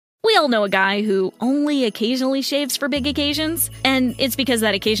all know a guy who only occasionally shaves for big occasions, and it's because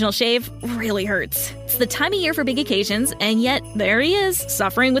that occasional shave really hurts. It's the time of year for big occasions, and yet there he is,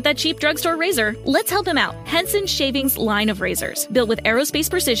 suffering with that cheap drugstore razor. Let's help him out. Henson Shaving's line of razors, built with aerospace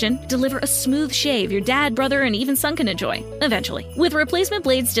precision, deliver a smooth shave your dad, brother, and even son can enjoy, eventually. With replacement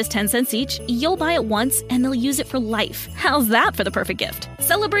blades just 10 cents each, you'll buy it once, and they'll use it for life. How's that for the perfect gift?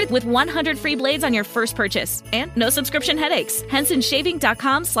 Celebrate with 100 free blades on your first purchase, and no subscription headaches.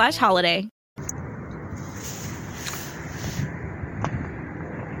 HensonShaving.com/holiday.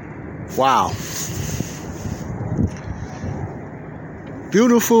 Wow.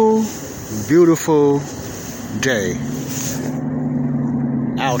 Beautiful, beautiful day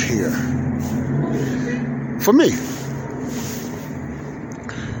out here. For me,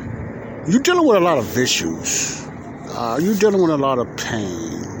 you're dealing with a lot of issues. You're dealing with a lot of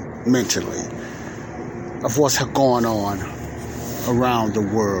pain mentally of what's going on around the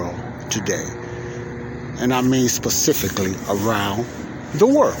world today. And I mean specifically around the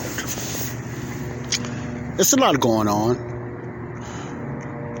world. It's a lot going on.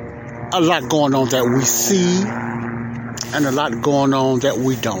 A lot going on that we see and a lot going on that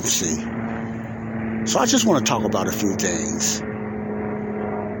we don't see. So I just want to talk about a few things.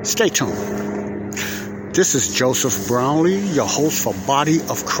 Stay tuned. This is Joseph Brownlee, your host for Body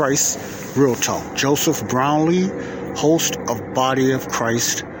of Christ Real Talk. Joseph Brownlee, host of Body of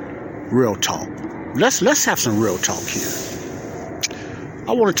Christ Real Talk. Let's have some real talk here.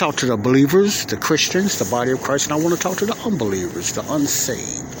 I want to talk to the believers, the Christians, the body of Christ, and I want to talk to the unbelievers, the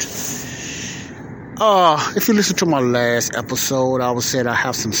unsaved. If you listen to my last episode, I was saying I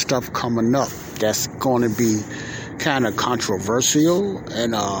have some stuff coming up that's going to be kind of controversial,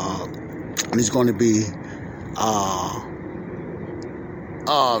 and it's going to be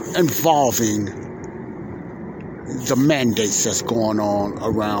involving the mandates that's going on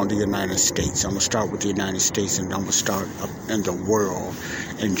around the United States. I'm going to start with the United States, and I'm going to start up in the world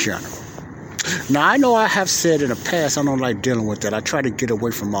in general. Now, I know I have said in the past I don't like dealing with that. I try to get away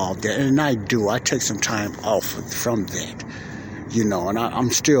from all that, and I do. I take some time off from that, and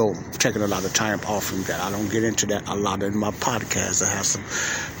I'm still taking a lot of time off from that. I don't get into that a lot in my podcast. I have some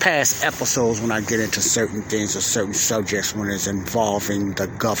past episodes when I get into certain things or certain subjects when it's involving the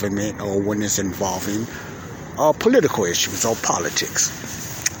government or when it's involving political issues or politics.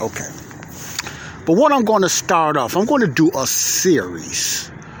 Okay. But what I'm going to start off, I'm going to do a series,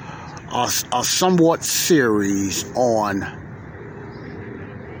 a somewhat series on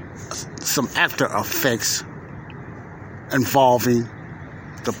some after effects involving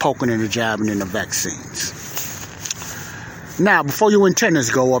the poking and the jabbing and the vaccines. Now, before your antennas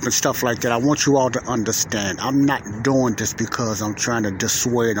go up and stuff like that, I want you all to understand, I'm not doing this because I'm trying to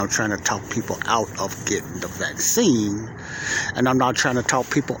dissuade, I'm trying to talk people out of getting the vaccine, and I'm not trying to talk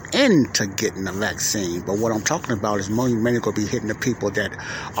people into getting the vaccine. But what I'm talking about is many going to be hitting the people that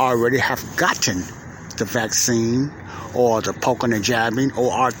already have gotten the vaccine or the poking and jabbing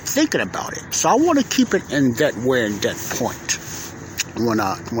or are thinking about it. So I want to keep it in that way, in that point when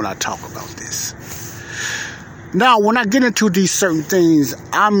I talk about this. Now, when I get into these certain things,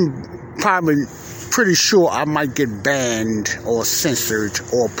 I'm probably pretty sure I might get banned or censored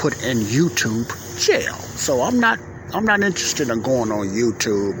or put in YouTube jail. So I'm not interested in going on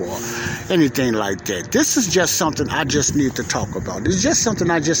YouTube or anything like that. This is just something I just need to talk about. It's just something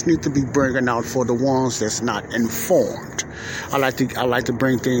I just need to be bringing out for the ones that's not informed. I like to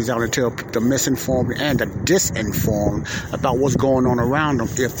bring things out and tell the misinformed and the disinformed about what's going on around them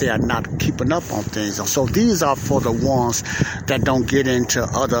if they are not keeping up on things. So these are for the ones that don't get into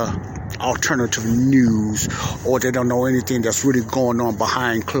other alternative news, or they don't know anything that's really going on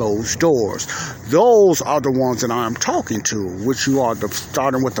behind closed doors. Those are the ones that I'm talking to, which you are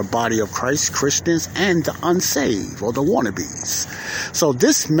starting with the body of Christ, Christians, and the unsaved, or the wannabes. So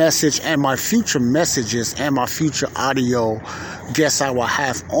this message and my future messages and my future audio guests I will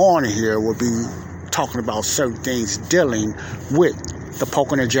have on here will be talking about certain things dealing with the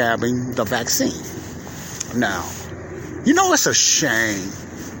poking and jabbing, the vaccine. Now, it's a shame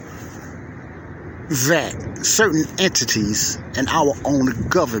that certain entities and our own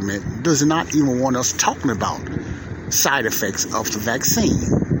government does not even want us talking about side effects of the vaccine.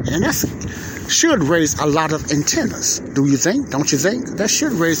 And that should raise a lot of antennas. Do you think? Don't you think? That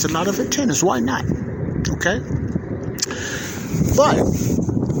should raise a lot of antennas. Why not? Okay? But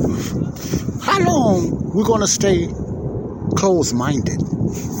how long we're going to stay closed-minded?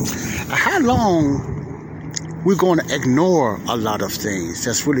 How long we're going to ignore a lot of things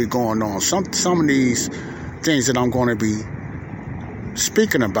that's really going on? Some of these things that I'm going to be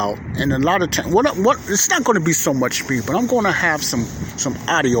speaking about, and a lot of time, what it's not going to be so much speed, but I'm going to have some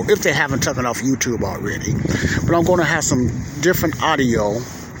audio if they haven't taken off YouTube already. But I'm going to have some different audio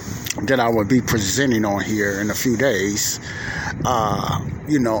that I will be presenting on here in a few days.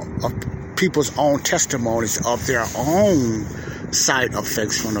 Of people's own testimonies of their own side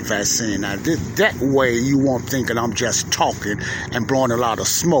effects from the vaccine. Now, that way you won't think that I'm just talking and blowing a lot of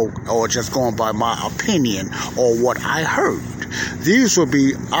smoke or just going by my opinion or what I heard. These will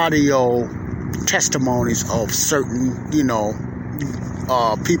be audio testimonies of certain,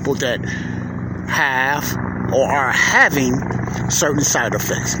 people that have or are having certain side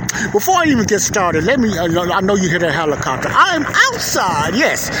effects. Before I even get started, I know you hear that helicopter. I am outside,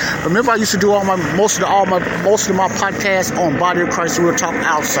 yes. Remember, I used to do most of my podcasts on Body of Christ Real Talk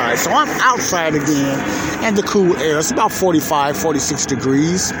outside. So I'm outside again, and the cool air. It's about 45, 46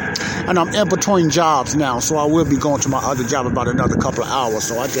 degrees, and I'm in between jobs now, so I will be going to my other job about another couple of hours.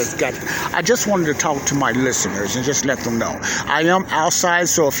 So I just wanted to talk to my listeners and just let them know I am outside.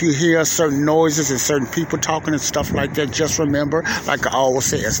 So if you hear certain noises and certain people talking and stuff like that, just remember, like I always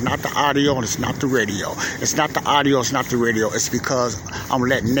say, it's not the audio and it's not the radio. It's not the audio, it's not the radio. It's because I'm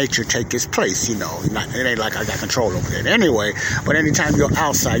letting nature take its place, It ain't like I got control over it. Anyway, but anytime you're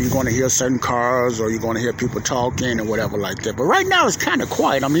outside, you're going to hear certain cars or you're going to hear people talking and whatever like that. But right now it's kind of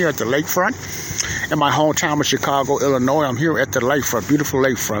quiet. I'm here at the lakefront in my hometown of Chicago, Illinois. I'm here at the lakefront, beautiful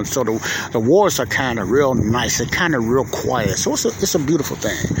lakefront. So the waters are kind of real nice. They're kind of real quiet. So it's a beautiful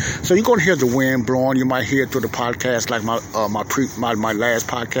thing. So you're going to hear the wind blowing. You might hear it through the podcast, like my last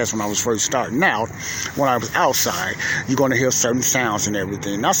podcast when I was first starting out. When I was outside, you're going to hear certain sounds and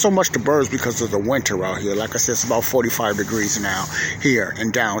everything. Not so much the birds because of the winter out here. Like I said, it's about 45 degrees now here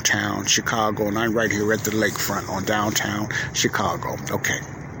in downtown Chicago, and I'm right here at the lakefront on downtown Chicago. Okay.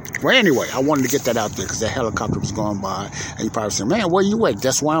 Well, anyway, I wanted to get that out there because that helicopter was going by, and you probably say, "Man, where you at?"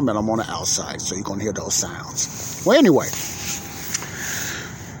 That's where I'm at. I'm on the outside, so you're going to hear those sounds. Well, anyway.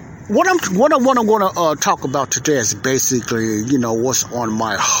 What I'm going to talk about today is basically, what's on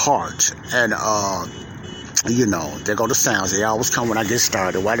my heart. And, there go the sounds. They always come when I get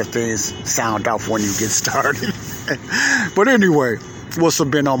started. Why do things sound off when you get started? But anyway, what's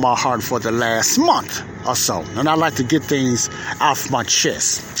been on my heart for the last month or so. And I like to get things off my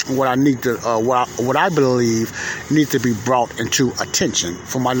chest. What I need to, what I believe need to be brought into attention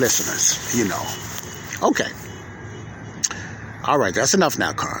for my listeners, Okay. All right, that's enough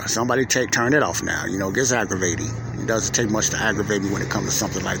now, Carl. Somebody turn it off now. It gets aggravating. It doesn't take much to aggravate me when it comes to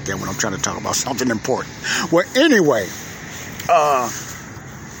something like that, when I'm trying to talk about something important. Well, anyway,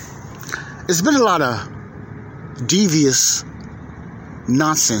 it's been a lot of devious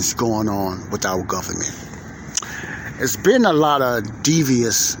nonsense going on with our government. It's been a lot of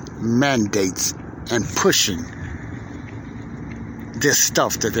devious mandates and pushing this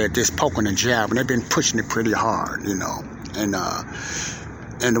stuff that they're just poking and jabbing. They've been pushing it pretty hard,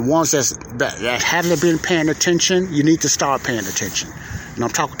 And the ones that haven't been paying attention, you need to start paying attention. And I'm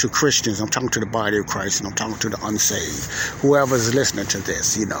talking to Christians, I'm talking to the body of Christ, and I'm talking to the unsaved. Whoever's listening to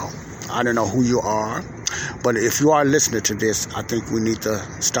this, I don't know who you are, but if you are listening to this, I think we need to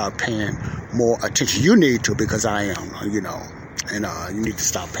start paying more attention. You need to, because I am, and you need to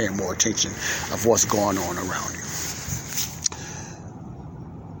start paying more attention of what's going on around you.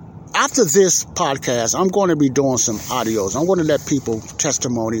 After this podcast, I'm going to be doing some audios. I'm going to let people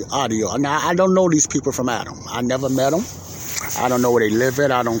testimony audio. Now, I don't know these people from Adam. I never met them. I don't know where they live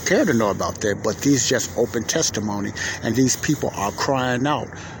at. I don't care to know about that. But these just open testimony. And these people are crying out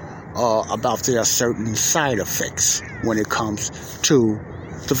about their certain side effects when it comes to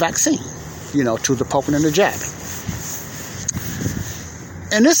the vaccine, to the poking and the jabbing.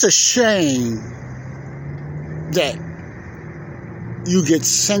 And it's a shame that you get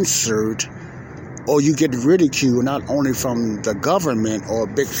censored or you get ridiculed not only from the government or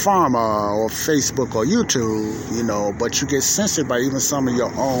Big Pharma or Facebook or YouTube, but you get censored by even some of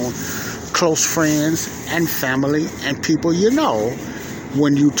your own close friends and family and people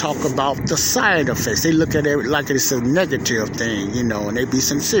when you talk about the side effects. They look at it like it's a negative thing, and they be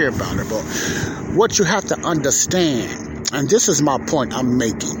sincere about it. But what you have to understand, and this is my point I'm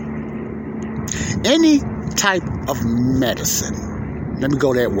making, any type of medicine, let me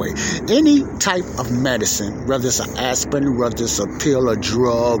go that way. Any type of medicine, whether it's an aspirin, whether it's a pill, a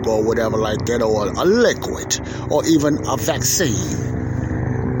drug, or whatever like that, or a liquid, or even a vaccine,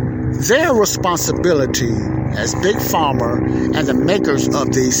 their responsibility as Big Pharma and the makers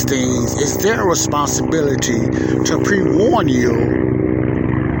of these things is their responsibility to pre-warn you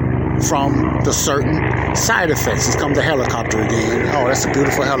from the certain side effects. It's come the helicopter again. Oh, that's a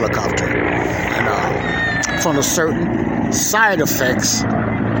beautiful helicopter. And from the certain side effects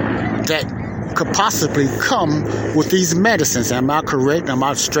that could possibly come with these medicines. Am I correct? Am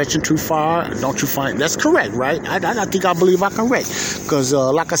I stretching too far? Don't you find that's correct, right? I think I believe I'm correct. Because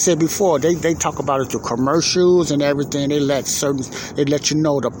like I said before, they talk about it through commercials and everything. They let you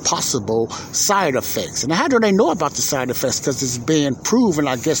know the possible side effects. And how do they know about the side effects? Because it's being proven,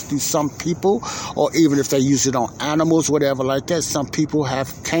 I guess, through some people, or even if they use it on animals, whatever like that. Some people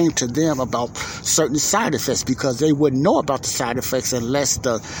have came to them about certain side effects because they wouldn't know about the side effects unless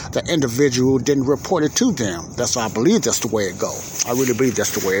the individual didn't report it to them. That's why I believe that's the way it go. I really believe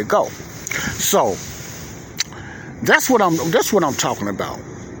that's the way it go. So that's what I'm talking about.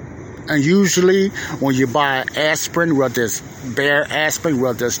 And usually when you buy aspirin, whether it's bare aspirin,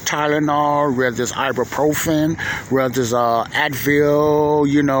 whether it's Tylenol, whether it's ibuprofen, whether it's Advil,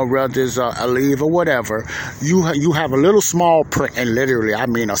 whether it's Aleve or whatever, you have a little small print, and literally, I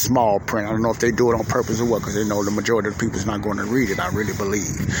mean a small print. I don't know if they do it on purpose or what, because they know the majority of the people is not going to read it, I really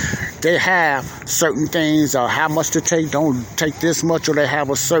believe. They have certain things, how much to take, don't take this much, or they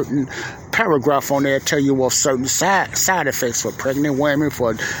have a certain paragraph on there tell you of certain side effects for pregnant women,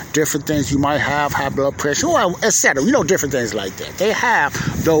 for different things you might have high blood pressure, etc. Different things like that. They have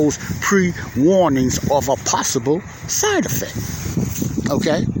those pre-warnings of a possible side effect,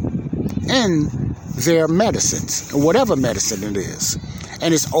 okay, in their medicines, whatever medicine it is.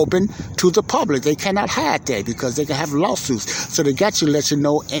 And it's open to the public. They cannot hide that because they can have lawsuits. So they got you to let you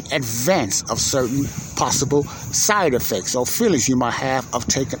know in advance of certain possible side effects or feelings you might have of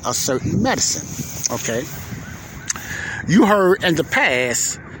taking a certain medicine. Okay? You heard in the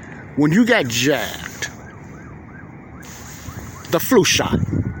past, when you got jabbed, the flu shot.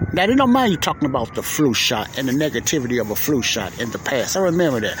 Now, they don't mind you talking about the flu shot and the negativity of a flu shot in the past. I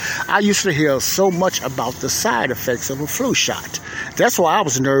remember that. I used to hear so much about the side effects of a flu shot. That's why I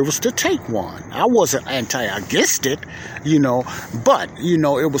was nervous to take one. I wasn't against it, but,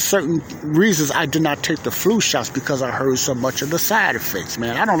 it was certain reasons I did not take the flu shots because I heard so much of the side effects,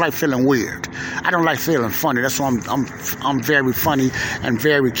 man. I don't like feeling weird. I don't like feeling funny. That's why I'm very funny and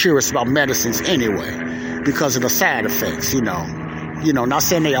very curious about medicines anyway, because of the side effects, not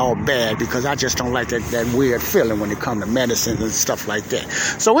saying they all bad, because I just don't like that weird feeling when it comes to medicines and stuff like that.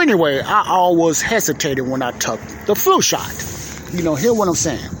 So anyway, I always hesitated when I took the flu shot. Hear what I'm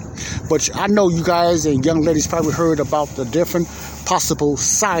saying. But I know you guys and young ladies probably heard about the different possible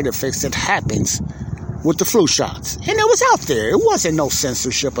side effects that happens with the flu shots. And it was out there. It wasn't no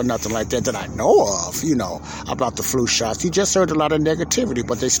censorship or nothing like that I know of, about the flu shots. You just heard a lot of negativity,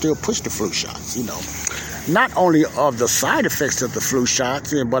 but they still push the flu shots, Not only of the side effects of the flu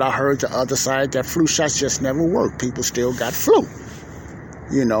shots, but I heard the other side that flu shots just never work. People still got flu.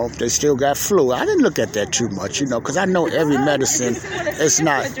 They still got flu. I didn't look at that too much, because I know every medicine is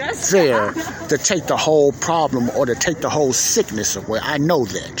not fair to take the whole problem or to take the whole sickness away. I know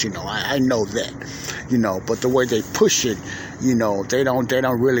that, I know that, but the way they push it, they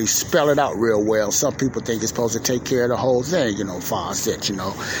don't really spell it out real well. Some people think it's supposed to take care of the whole thing, far as that,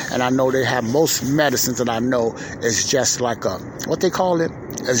 and I know they have most medicines that I know is just like what they call it?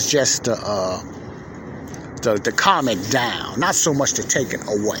 It's just to calm it down, not so much to take it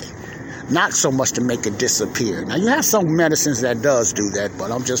away, not so much to make it disappear. Now, you have some medicines that does do that,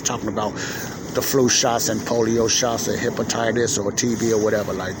 but I'm just talking about the flu shots and polio shots or hepatitis or TB or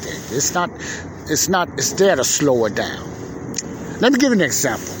whatever like that. It's there to slow it down. Let me give you an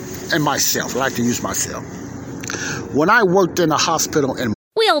example. And myself, I like to use myself. When I worked in a hospital in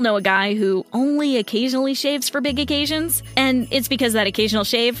We all know a guy who only occasionally shaves for big occasions, and it's because that occasional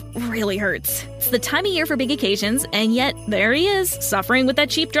shave really hurts. It's the time of year for big occasions, and yet there he is, suffering with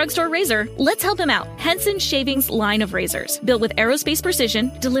that cheap drugstore razor. Let's help him out. Henson Shaving's line of razors, built with aerospace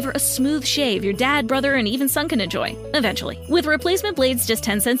precision, deliver a smooth shave your dad, brother, and even son can enjoy, eventually. With replacement blades just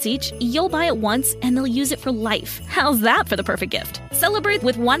 10 cents each, you'll buy it once, and they'll use it for life. How's that for the perfect gift? Celebrate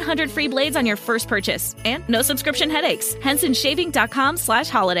with 100 free blades on your first purchase, and no subscription headaches.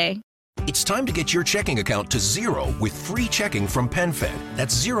 HensonShaving.com/holiday. It's time to get your checking account to zero with free checking from PenFed.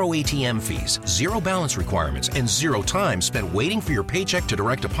 That's zero ATM fees, zero balance requirements, and zero time spent waiting for your paycheck to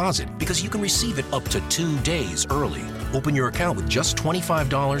direct deposit, because you can receive it up to 2 days early. Open your account with just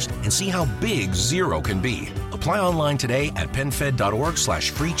 $25 and see how big zero can be. Apply online today at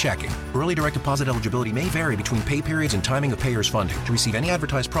PenFed.org/free checking. Early direct deposit eligibility may vary between pay periods and timing of payers' funding. To receive any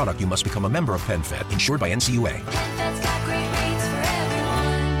advertised product, you must become a member of PenFed, insured by NCUA.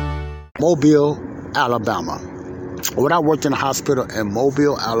 Mobile, Alabama. When I worked in a hospital in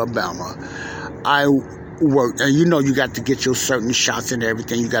Mobile, Alabama, I work, and you know you got to get your certain shots and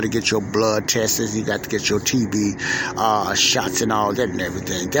everything. You got to get your blood tests, you got to get your TB shots and all that and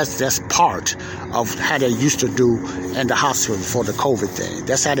everything. That's part of how they used to do in the hospital for the COVID thing.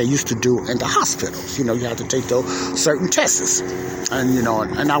 That's how they used to do in the hospitals. You know, you have to take those certain tests, and you know,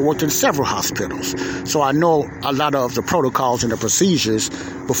 and I worked in several hospitals, so I know a lot of the protocols and the procedures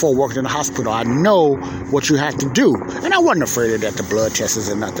before working in the hospital. I know what you have to do, and I wasn't afraid of that, the blood tests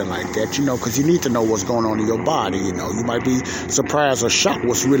and nothing like that, you know, because you need to know what's going on in your body. You know, you might be surprised or shocked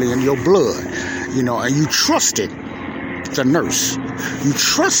what's really in your blood, you know, and you trusted the nurse, you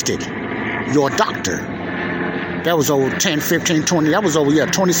trusted your doctor. That was over 10, 15, 20, that was over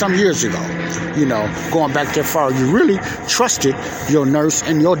 20-some years ago, you know, going back that far. You really trusted your nurse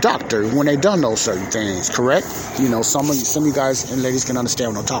and your doctor when they done those certain things, correct? You know, some of you guys and ladies can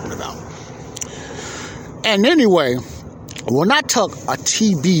understand what I'm talking about. And anyway, when I took a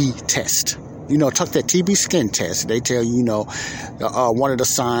TB test, you know, took that TB skin test, they tell you, you know, one of the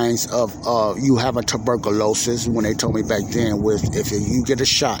signs of you having tuberculosis, when they told me back then, was if you get a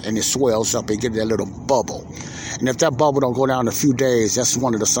shot and it swells up, it get that little bubble. And if that bubble don't go down in a few days, that's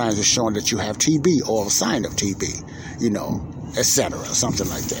one of the signs of showing that you have TB or a sign of TB, you know, etc., something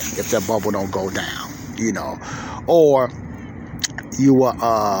like that. If that bubble don't go down, you know, or you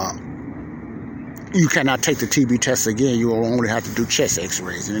cannot take the TB test again. You will only have to do chest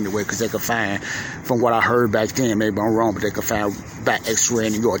x-rays. And anyway, because they could find, from what I heard back then, maybe I'm wrong, but they could find back x-ray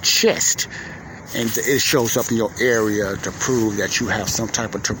in your chest. And it shows up in your area to prove that you have some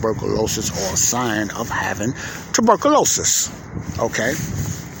type of tuberculosis or a sign of having tuberculosis. Okay?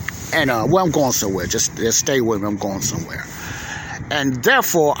 And, well, I'm going somewhere. Just stay with me. I'm going somewhere. And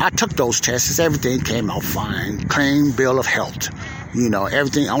therefore, I took those tests. Everything came out fine. Clean bill of health. You know,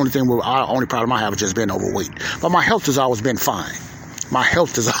 everything, only problem I have is just being overweight. But my health has always been fine. My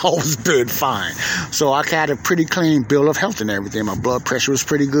health has always been fine. So I had a pretty clean bill of health and everything. My blood pressure was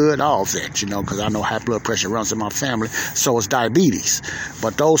pretty good, all of that, you know, because I know high blood pressure runs in my family. So is diabetes.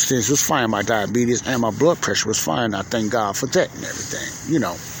 But those things was fine. My diabetes and my blood pressure was fine. I thank God for that and everything, you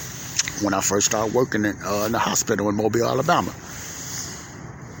know, when I first started working in the hospital in Mobile, Alabama.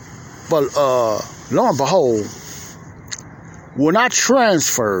 But lo and behold, when I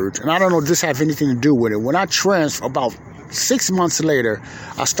transferred, and I don't know if this have anything to do with it, when I transferred, about 6 months later,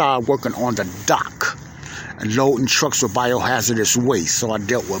 I started working on the dock and loading trucks with biohazardous waste. So I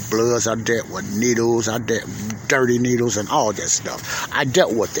dealt with bloods, I dealt with needles, I dealt with dirty needles and all that stuff. I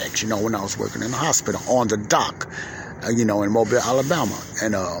dealt with that, you know, when I was working in the hospital on the dock, you know, in Mobile, Alabama.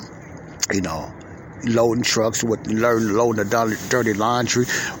 And, you know, loading trucks with loading the dirty laundry,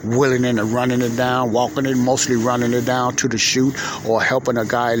 wheeling it and running it down, walking it, mostly running it down to the chute, or helping a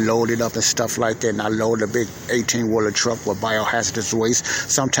guy load it up and stuff like that. And I load a big 18-wheeler truck with biohazardous waste,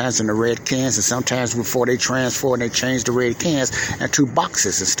 sometimes in the red cans, and sometimes before they transfer and they change the red cans into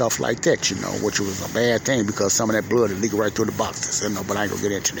boxes and stuff like that, you know, which was a bad thing because some of that blood would leak right through the boxes, you know, but I ain't gonna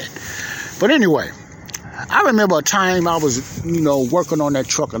get into that. But anyway, I remember a time I was, you know, working on that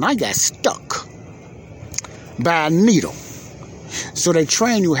truck and I got stuck by a needle. So they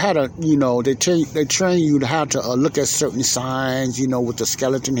train you how to, you know, they train you how to look at certain signs, you know, with the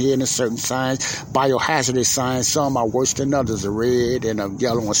skeleton here and certain signs, biohazardous signs. Some are worse than others, a red and a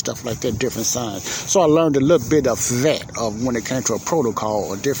yellow and stuff like that, different signs. So I learned a little bit of that, of when it came to a protocol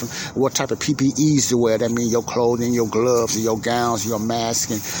or different, what type of PPEs to wear. That means your clothing, your gloves, your gowns, your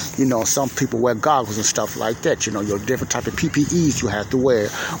mask, and, you know, some people wear goggles and stuff like that. You know, your different type of PPEs you have to wear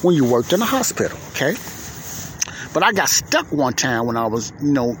when you worked in a hospital, okay? But I got stuck one time when I was,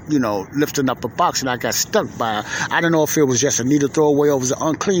 you know, lifting up a box, and I got stuck by, I don't know if it was just a needle throwaway or it was an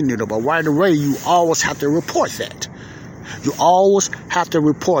unclean needle, but right away you always have to report that. You always have to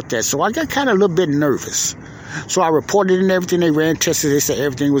report that. So I got kind of a little bit nervous. So I reported and everything. They ran tests. They said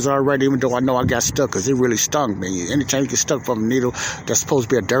everything was all right, even though I know I got stuck because it really stung me. Anytime you get stuck from a needle that's supposed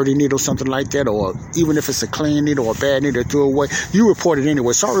to be a dirty needle, something like that, or even if it's a clean needle or a bad needle, threw away, you report it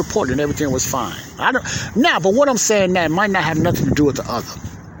anyway. So I reported and everything was fine. But what I'm saying now might not have nothing to do with the other.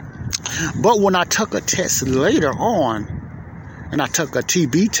 But when I took a test later on, and I took a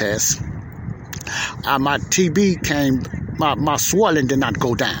TB test, my TB came, my swelling did not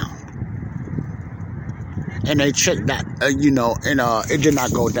go down. And they checked that, it did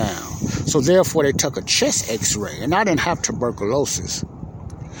not go down. So therefore, they took a chest x-ray. And I didn't have tuberculosis.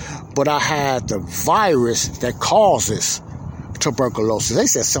 But I had the virus that causes tuberculosis. They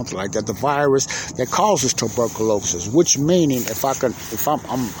said something like that. The virus that causes tuberculosis, which meaning, if I'm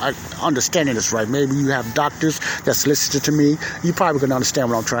understanding this right, maybe you have doctors that's listening to me, you probably can understand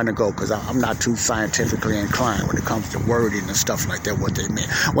where I'm trying to go, because I'm not too scientifically inclined when it comes to wording and stuff like that, what they mean.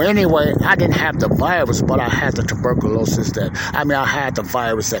 Well, anyway, I didn't have the virus, but I had the tuberculosis I had the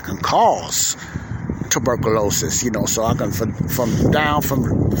virus that can cause tuberculosis, so I can from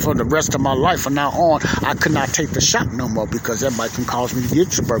the rest of my life from now on, I could not take the shot no more, because that might can cause me to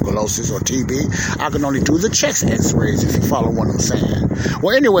get tuberculosis or TB. I can only do the chest x-rays, if you follow what I'm saying.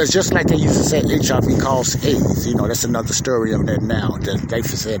 Well, anyways, just like they used to say HIV causes AIDS, that's another story of that now. They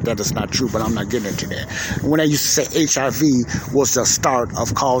said that is not true, but I'm not getting into that. When they used to say HIV was the start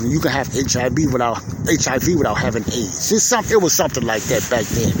of causing, you can have HIV without having AIDS. It was something like that back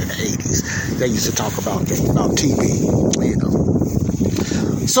then in the 80s. They used to talk about TB,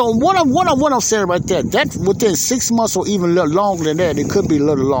 So what I'm saying right there, that within 6 months or even a little longer than that, it could be a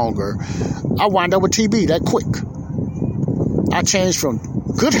little longer, I wind up with TB that quick. I changed from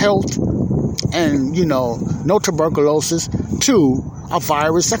good health and, no tuberculosis to a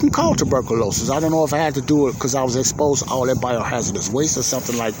virus that can cause tuberculosis. I don't know if I had to do it because I was exposed to all that biohazardous waste or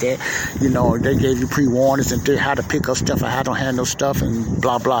something like that. They gave you pre-warnings and how to pick up stuff, how to handle stuff, and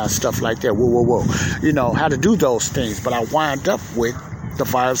blah, blah, stuff like that. Whoa. How to do those things. But I wind up with the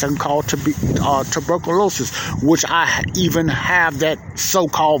virus that can cause tuberculosis, which I even have that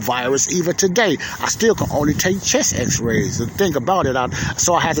so-called virus even today. I still can only take chest x-rays. The thing about it,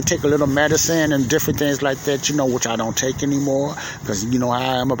 so I have to take a little medicine and different things like that, which I don't take anymore, because how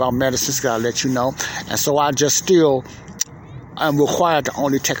I am about medicines, gotta let you know. And so I just still I'm required to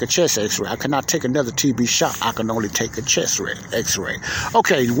only take a chest x-ray. I cannot take another TB shot. I can only take a chest x-ray.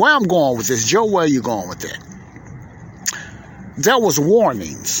 Okay, where I'm going with this, Joe, where are you going with that? There was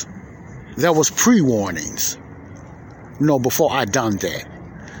warnings. There was pre-warnings, before I done that.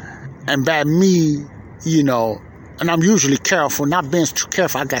 And by me, and I'm usually careful, not being too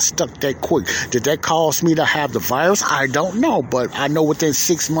careful, I got stuck that quick. Did that cause me to have the virus? I don't know, but I know within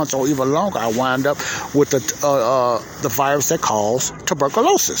 6 months or even longer, I wind up with the virus that caused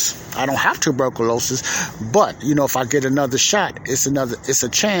tuberculosis. I don't have tuberculosis, but if I get another shot, it's a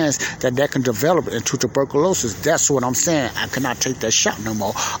chance that can develop into tuberculosis. That's what I'm saying. I cannot take that shot no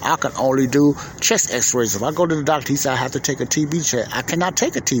more. I can only do chest x-rays. If I go to the doctor, he said I have to take a TB test. I cannot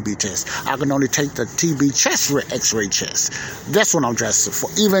take a TB test. I can only take the TB chest x-ray chest. That's what I'm dressed for.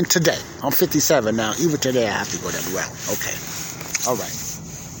 Even today, I'm 57 now. Even today, I have to go that route. Okay. All right.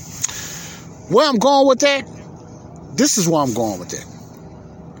 Where I'm going with that? This is where I'm going with it.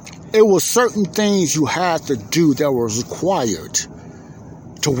 It was certain things you had to do that was required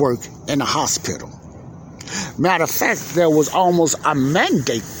to work in a hospital. Matter of fact, there was almost a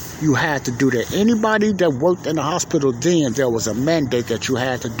mandate you had to do that. Anybody that worked in the hospital then, there was a mandate that you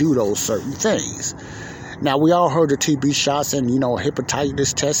had to do those certain things. Now, we all heard of TB shots and,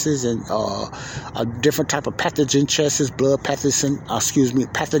 hepatitis tests and a different type of pathogen tests, blood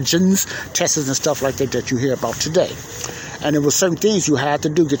pathogens tests and stuff like that you hear about today. And there were certain things you had to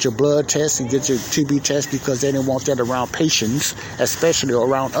do, get your blood test and get your TB test, because they didn't want that around patients, especially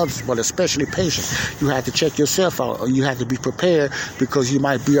around others, but especially patients. You had to check yourself out, or you had to be prepared, because you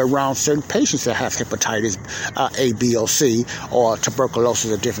might be around certain patients that have hepatitis A, B, or C, or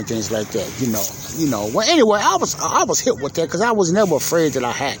tuberculosis, or different things like that. Well, anyway, I was hit with that because I was never afraid that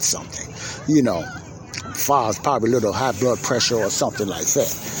I had something. As far as probably a little high blood pressure or something like that.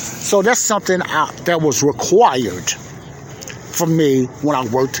 So that's something that was required for me when I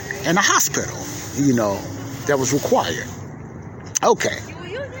worked in a hospital, that was required. Okay.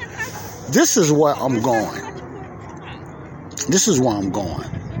 This is where I'm going.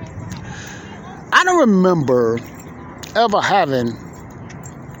 I don't remember ever having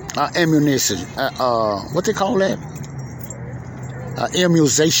ammunition, what they call that?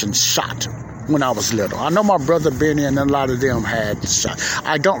 Immunization shot when I was little. I know my brother Benny and a lot of them had shots.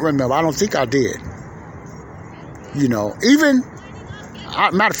 I don't remember. I don't think I did. Matter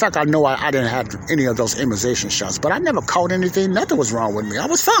of fact, I know I didn't have any of those immunization shots, but I never caught anything. Nothing was wrong with me. I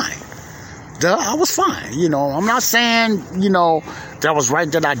was fine. I was fine. I'm not saying, that was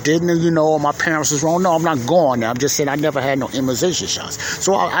right that I didn't, or my parents was wrong. No, I'm not going there. I'm just saying I never had no immunization shots.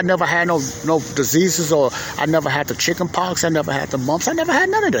 So I never had no diseases, or I never had the chicken pox. I never had the mumps. I never had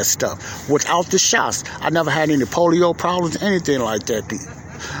none of that stuff without the shots. I never had any polio problems, anything like that.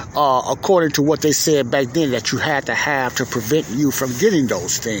 According to what they said back then, that you had to have to prevent you from getting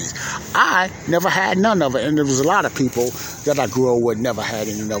those things. I never had none of it, and there was a lot of people that I grew up with never had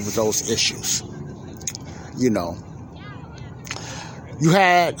any of those issues. You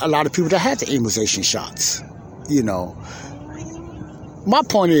had a lot of people that had the immunization shots. my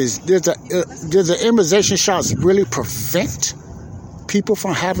point is, does the immunization shots really prevent people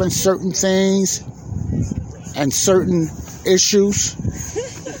from having certain things and certain issues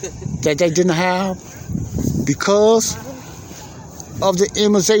that they didn't have because of the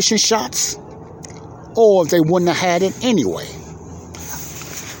immunization shots, or they wouldn't have had it anyway?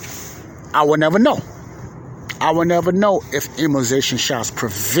 I would never know. I would never know if immunization shots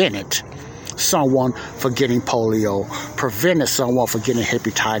prevented someone from getting polio, prevented someone from getting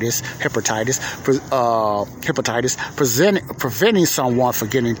hepatitis, preventing someone from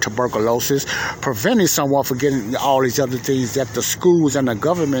getting tuberculosis, preventing someone from getting all these other things that the schools and the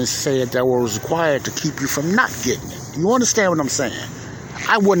government said that was required to keep you from not getting it. You understand what I'm saying?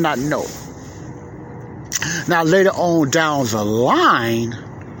 I would not know. Now, later on down the line,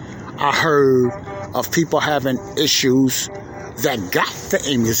 I heard of people having issues that got the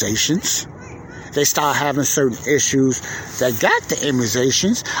immunizations. They start having certain issues that got the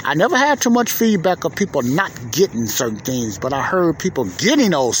immunizations. I never had too much feedback of people not getting certain things, but I heard people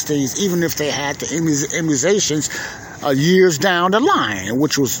getting those things even if they had the immunizations years down the line,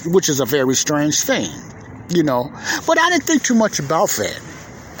 which is a very strange thing, you know. But I didn't think too much about that.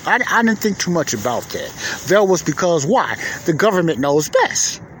 I didn't think too much about that. That was because why? The government knows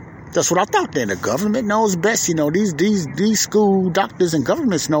best. That's what I thought then. The government knows best. You know, these school doctors and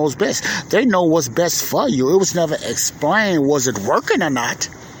governments knows best. They know what's best for you. It was never explained, was it working or not?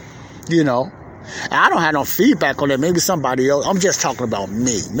 You know, and I don't have no feedback on that. Maybe somebody else. I'm just talking about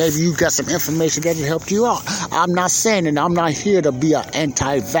me. Maybe you got some information that helped you out. I'm not saying it. I'm not here to be an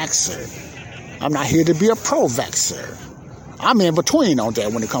anti-vaxxer. I'm not here to be a pro-vaxxer. I'm in between on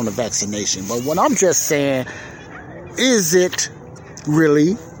that when it comes to vaccination. But what I'm just saying, is it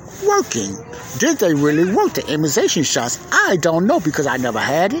really working? Did they really work, the immunization shots? I don't know because I never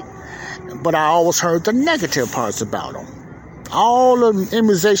had it, but I always heard the negative parts about them. All the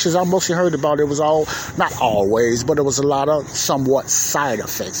immunizations I mostly heard about, it was all, not always, but it was a lot of somewhat side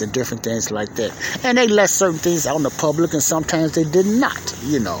effects and different things like that. And they let certain things out in the public, and sometimes they did not,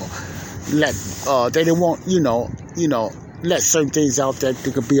 you know, they didn't want, you know, let certain things out that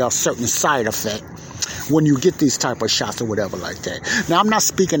there could be a certain side effect when you get these type of shots or whatever like that. Now, I'm not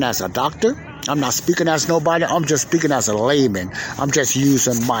speaking as a doctor. I'm not speaking as nobody. I'm just speaking as a layman. I'm just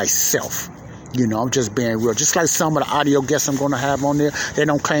using myself. You know, I'm just being real. Just like some of the audio guests I'm going to have on there, they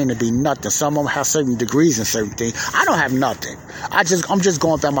don't claim to be nothing. Some of them have certain degrees in certain things. I don't have nothing. I'm just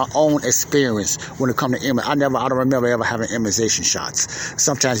going by my own experience when it comes to immunization. I don't remember ever having immunization shots.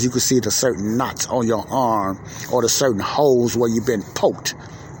 Sometimes you can see the certain knots on your arm or the certain holes where you've been poked.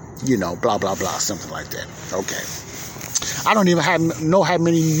 You know, blah, blah, blah, something like that. Okay. I don't even know how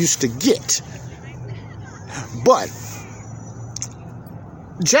many you used to get. But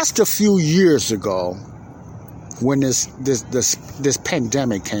just a few years ago, when this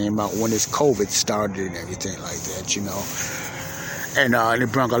pandemic came out, when this COVID started and everything like that, you know, and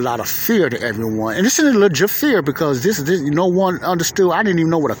it brought a lot of fear to everyone. And this is a legit fear because this no one understood. I didn't even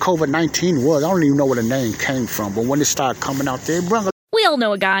know what a COVID-19 was. I don't even know where the name came from. But when it started coming out there, it brought We all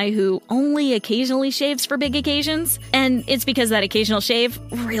know a guy who only occasionally shaves for big occasions, and it's because that occasional shave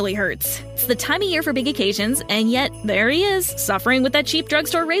really hurts. It's the time of year for big occasions, and yet there he is, suffering with that cheap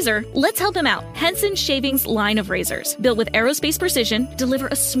drugstore razor. Let's help him out. Henson Shaving's line of razors, built with aerospace precision, deliver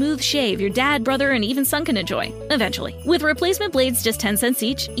a smooth shave your dad, brother, and even son can enjoy, eventually. With replacement blades just 10 cents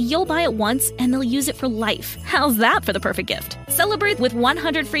each, you'll buy it once, and they'll use it for life. How's that for the perfect gift? Celebrate with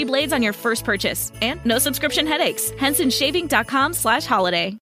 100 free blades on your first purchase, and no subscription headaches. HensonShaving.com/holiday.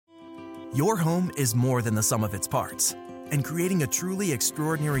 Your home is more than the sum of its parts, and creating a truly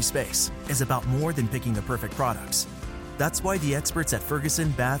extraordinary space is about more than picking the perfect products. That's why the experts at Ferguson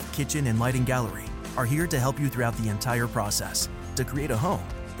Bath, Kitchen, and Lighting Gallery are here to help you throughout the entire process to create a home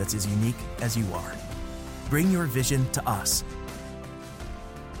that's as unique as you are. Bring your vision to us.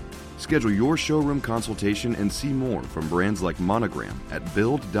 Schedule your showroom consultation and see more from brands like Monogram at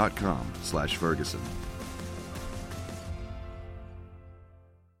build.com/Ferguson.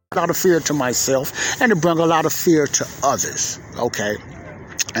 A lot of fear to myself, and it brought a lot of fear to others. Okay.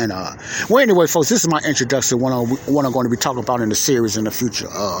 And well, anyway, folks, this is my introduction. What I'm going to be talking about in the series in the future,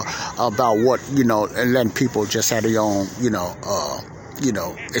 about what, you know, and letting people just have their own, be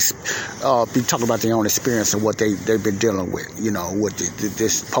talking about their own experience and what they've been dealing with, you know, with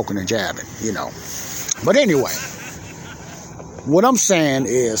this poking and jabbing, you know. But anyway, what I'm saying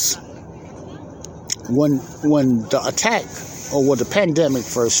is, when the attack or when the pandemic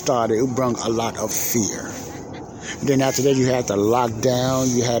first started, it brought a lot of fear. Then after that, you had the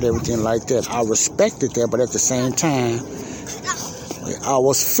lockdown, you had everything like that. I respected that, but at the same time, I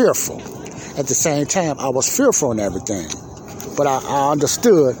was fearful. At the same time, I was fearful and everything. But I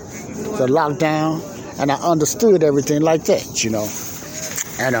understood the lockdown, and I understood everything like that,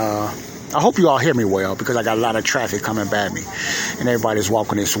 And I hope you all hear me well, because I got a lot of traffic coming by me, and everybody's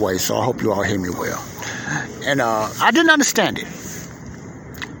walking this way, so I hope you all hear me well. And I didn't understand it.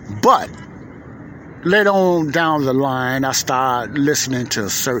 But later on down the line, I started listening to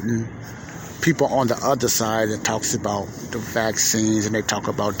certain people on the other side that talks about the vaccines, and they talk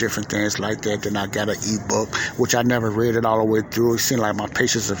about different things like that. Then I got an ebook, which I never read it all the way through. It seemed like my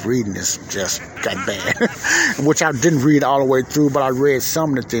patience of reading this just got bad, which I didn't read all the way through, but I read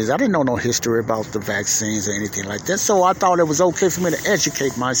some of the things. I didn't know no history about the vaccines or anything like that, so I thought it was okay for me to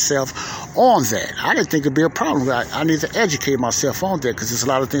educate myself on that. I didn't think it'd be a problem. I need to educate myself on that, because there's a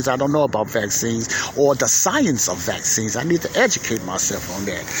lot of things I don't know about vaccines or the science of vaccines. I need to educate myself on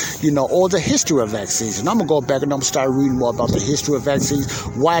that, or the history of vaccines. And I'm going to go back and I'm going to start reading more about the history of vaccines,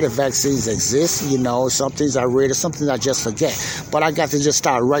 why the vaccines exist. Some things I read and some things I just forget. But I got to just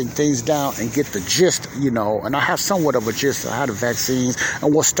start writing things down and get the gist, and I have somewhat of a gist of how the vaccines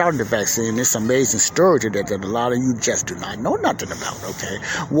and what started the vaccine. It's an amazing story to that a lot of you just do not know nothing about, okay?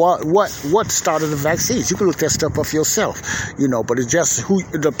 What started the vaccines? You can look that stuff up yourself, but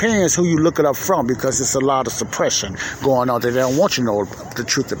it depends who you look it up from, because it's a lot of suppression going on that they don't want you to know the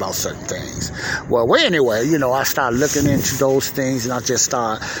truth about certain things. Well, anyway, I started looking into those things, and I just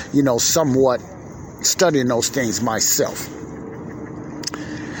started, somewhat studying those things myself.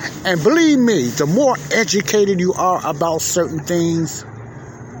 And believe me, the more educated you are about certain things,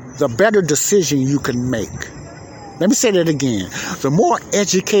 the better decision you can make. Let me say that again. The more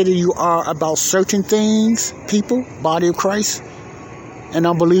educated you are about certain things, people, body of Christ, and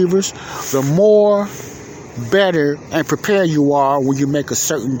unbelievers, the more better and prepared you are when you make a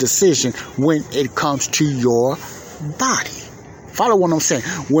certain decision when it comes to your body. Follow what I'm saying.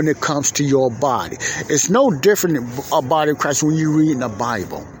 When it comes to your body, it's no different a body of Christ when you read the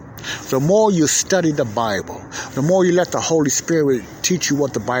Bible. The more you study the Bible, the more you let the Holy Spirit teach you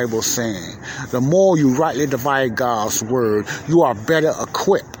what the Bible is saying, the more you rightly divide God's word, you are better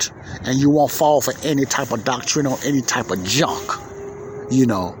equipped, and you won't fall for any type of doctrine or any type of junk.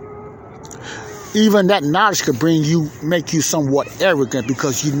 Even that knowledge could make you somewhat arrogant,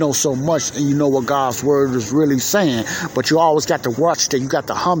 because you know so much and you know what God's word is really saying. But you always got to watch that. You got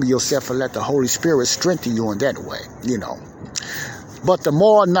to humble yourself and let the Holy Spirit strengthen you in that way, But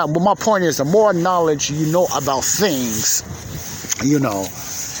my point is, the more knowledge you know about things,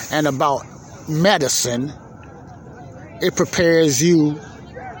 and about medicine, it prepares you.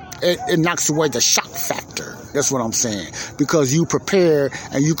 It knocks away the shock factor. That's what I'm saying. Because you prepare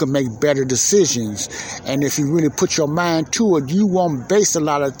and you can make better decisions. And if you really put your mind to it, you won't base a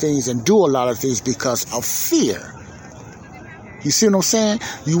lot of things and do a lot of things because of fear. You see what I'm saying?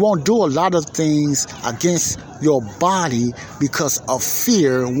 You won't do a lot of things against your body because of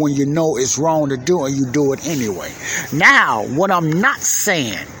fear when you know it's wrong to do and you do it anyway. Now, what I'm not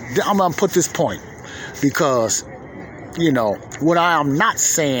saying, I'm going to put this point, because what I'm not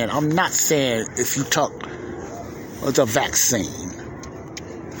saying if you took the vaccine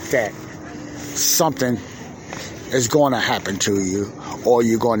that something is going to happen to you, or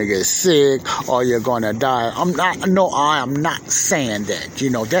you're going to get sick, or you're going to die. I am not saying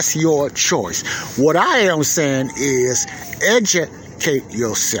that. That's your choice. What I am saying is educate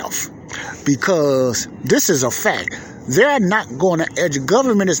yourself, because this is a fact. They're not going to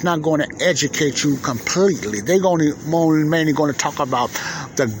government is not going to educate you completely. They're mainly going to talk about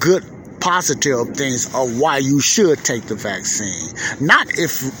the good, positive things of why you should take the vaccine. Not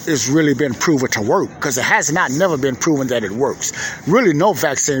if it's really been proven to work, because it has never been proven that it works. Really, no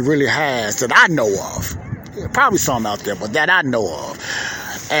vaccine really has that I know of. Probably some out there, but that I know of.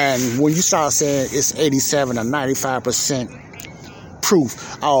 And when you start saying it's 87 or 95%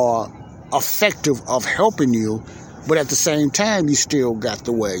 proof or effective of helping you, but at the same time, you still got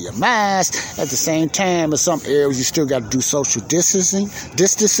to wear your mask. At the same time, in some areas, you still got to do social distancing.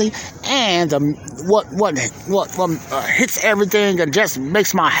 And what hits everything and just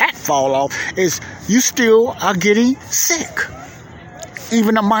makes my hat fall off is you still are getting sick,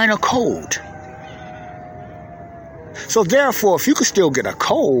 even a minor cold. So therefore, if you can still get a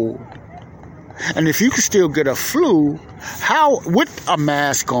cold, and if you can still get a flu, how with a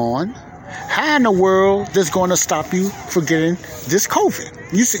mask on? How in the world that's going to stop you from getting this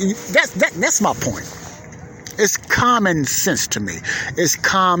COVID? You see, that's my point. It's common sense to me. It's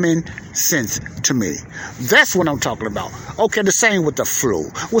common sense to me. That's what I'm talking about. Okay, the same with the flu.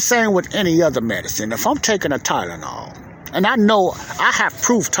 We're saying with any other medicine. If I'm taking a Tylenol, and I know I have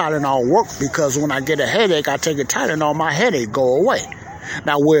proof Tylenol works, because when I get a headache, I take a Tylenol, my headache go away.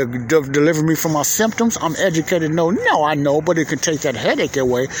 Now, will it deliver me from my symptoms? I'm educated. No, I know, but it can take that headache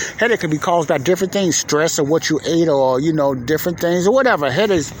away. Headache can be caused by different things, stress or what you ate or, different things or whatever.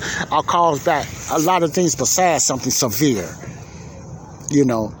 Headaches are caused by a lot of things besides something severe.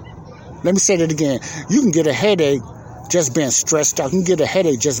 Let me say that again. You can get a headache just being stressed out. You can get a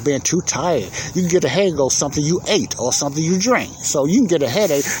headache just being too tired. You can get a headache of something you ate or something you drank. So you can get a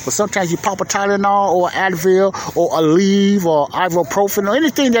headache, but sometimes you pop a Tylenol or Advil or Aleve or ibuprofen or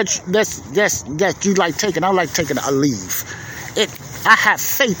anything that you like taking. I like taking Aleve. I have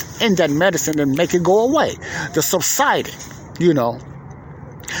faith in that medicine and make it go away, to subside it.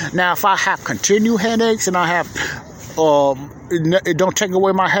 Now, if I have continued headaches and I have it don't take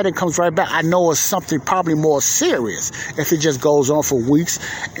away my headache, comes right back, I know it's something probably more serious. If it just goes on for weeks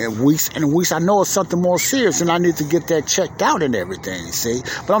and weeks and weeks, I know it's something more serious and I need to get that checked out and everything, see?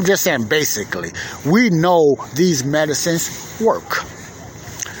 But I'm just saying, basically, we know these medicines work.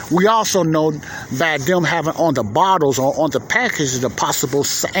 We also know by them having on the bottles or on the packages the possible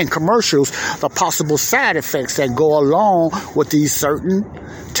and commercials, the possible side effects that go along with these certain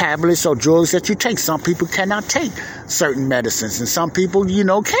tablets or drugs that you take. Some people cannot take certain medicines, and some people,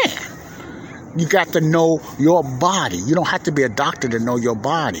 can. You got to know your body. You don't have to be a doctor to know your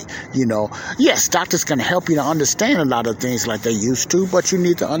body. Yes, doctors can help you to understand a lot of things like they used to, but you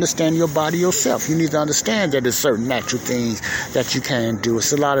need to understand your body yourself. You need to understand that there's certain natural things that you can do.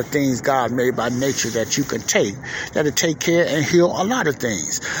 It's a lot of things God made by nature that you can take, that'll take care and heal a lot of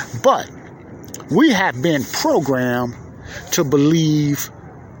things. But we have been programmed to believe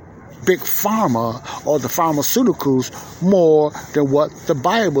Big Pharma or the pharmaceuticals more than what the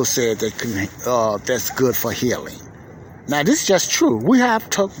Bible said that's good for healing. Now, this is just true. We have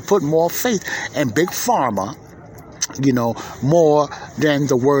to put more faith in Big Pharma, more than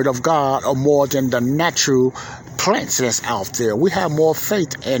the Word of God or more than the natural plants that's out there. We have more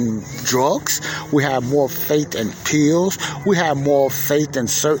faith in drugs. We have more faith in pills. We have more faith in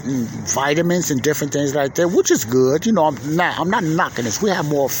certain vitamins and different things like that, which is good. I'm not knocking this. We have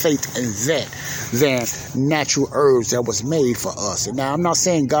more faith in that than natural herbs that was made for us. And now I'm not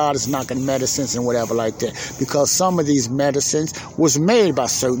saying God is knocking medicines and whatever like that, because some of these medicines was made by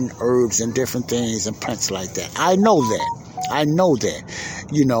certain herbs and different things and plants like that. I know that,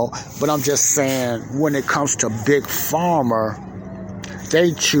 but I'm just saying when it comes to Big Pharma,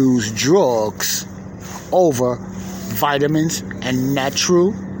 they choose drugs over vitamins and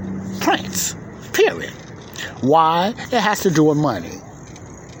natural plants, period. Why? It has to do with money.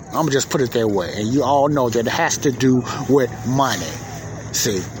 I'm going to just put it that way. And you all know that it has to do with money.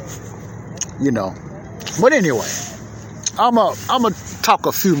 See? But anyway, I'm going to talk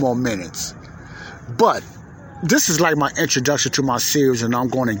a few more minutes. But this is like my introduction to my series, and I'm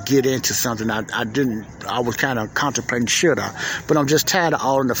going to get into something I was kind of contemplating, should I? But I'm just tired of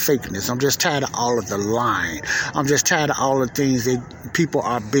all of the fakeness. I'm just tired of all of the lying. I'm just tired of all the things that people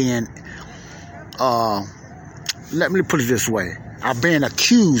are being, let me put it this way, are being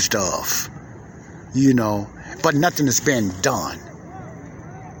accused of, but nothing is being done.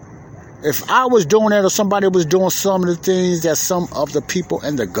 If I was doing that or somebody was doing some of the things that some of the people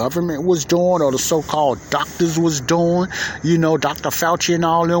in the government was doing or the so-called doctors was doing, Dr. Fauci and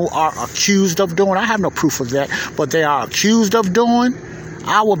all them are accused of doing, I have no proof of that, but they are accused of doing,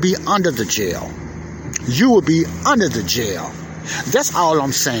 I will be under the jail. You will be under the jail. That's all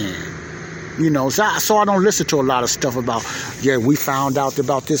I'm saying. So I don't listen to a lot of stuff about, we found out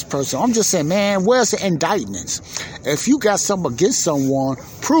about this person. I'm just saying, man, where's the indictments? If you got something against someone,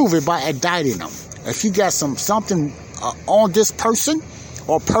 prove it by indicting them. If you got something on this person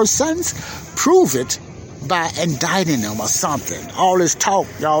or persons, prove it by indicting them or something. All this talk,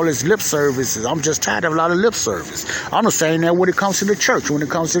 all this lip services. I'm just tired of a lot of lip service. I'm the same that when it comes to the church, when it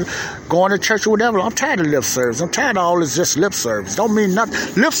comes to going to church or whatever, I'm tired of lip service. I'm tired of all this just lip service. Don't mean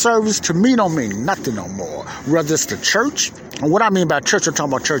nothing. Lip service to me don't mean nothing no more. Whether it's the church, and what I mean by church, I'm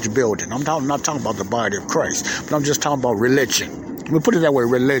talking about church building. I'm not talking about the body of Christ, but I'm just talking about religion. We put it that way,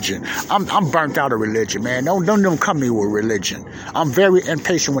 religion. I'm burnt out of religion, man. Don't come to me with religion. I'm very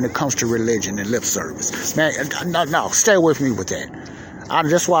impatient when it comes to religion and lip service. Man, no, stay away from me with that.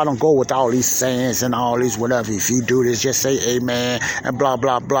 That's why I don't go with all these sayings and all these whatever. If you do this, just say amen and blah,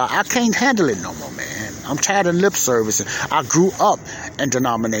 blah, blah. I can't handle it no more, man. I'm tired of lip service. I grew up in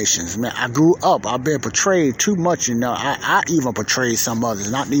denominations, man. I grew up. I've been portrayed too much, I even portrayed some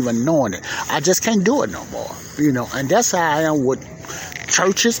others, not even knowing it. I just can't do it no more, And that's how I am with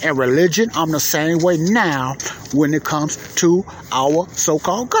churches and religion. I'm the same way now when it comes to our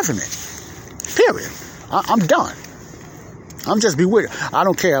so-called government. Period. I'm done. I'm just bewildered. I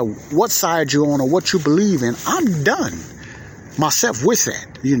don't care what side you're on or what you believe in. I'm done. myself with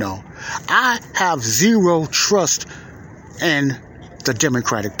that, I have zero trust in the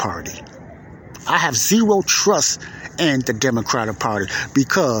Democratic Party. I have zero trust in the Democratic Party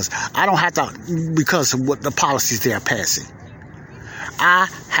because because of what the policies they are passing. I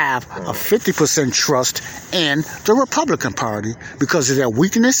have a 50% trust in the Republican Party because of their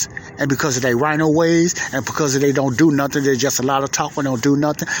weakness and because of their rhino ways and because of they don't do nothing. They're just a lot of talk and don't do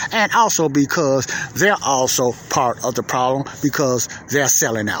nothing. And also because they're also part of the problem because they're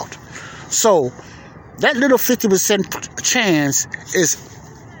selling out. So that little 50% chance is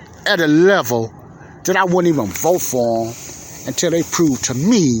at a level that I wouldn't even vote for them until they prove to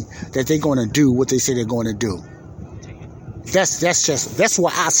me that they're going to do what they say they're going to do. That's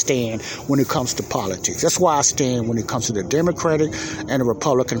where I stand when it comes to politics. That's why I stand when it comes to the Democratic and the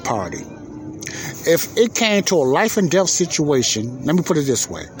Republican Party. If it came to a life and death situation, let me put it this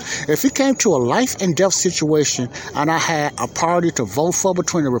way. If it came to a life and death situation and I had a party to vote for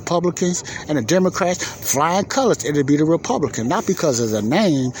between the Republicans and the Democrats, flying colors, it'd be the Republican. Not because of the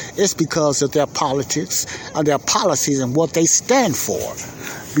name, it's because of their politics and their policies and what they stand for.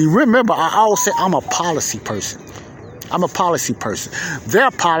 Remember, I always say I'm a policy person. I'm a policy person.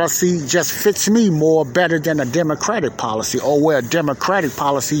 Their policy just fits me more better than a Democratic policy or where a Democratic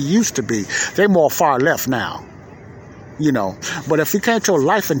policy used to be. They're more far left now, But if it came to a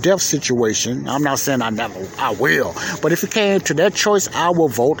life and death situation, I'm not saying I will. But if it came to that choice, I will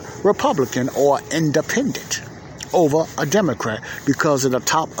vote Republican or independent over a Democrat because of the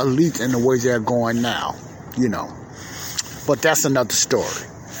top elite and the way they're going now, But that's another story.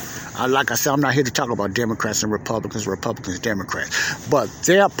 Like I said, I'm not here to talk about Democrats and Republicans, Democrats. But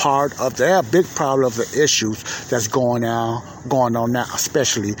they're a big problem of the issues that's going on now,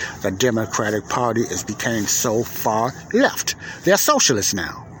 especially the Democratic Party is becoming so far left. They're socialists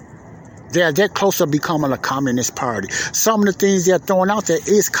now. They're close to becoming a communist party. Some of the things they're throwing out there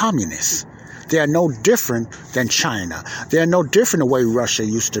is communist. They're no different than China. They're no different the way Russia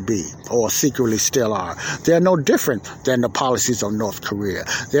used to be, or secretly still are. They're no different than the policies of North Korea.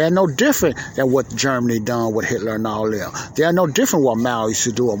 They're no different than what Germany done with Hitler and all them. They're no different what Mao used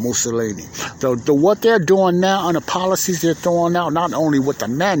to do or Mussolini. What they're doing now and the policies they're throwing out, not only with the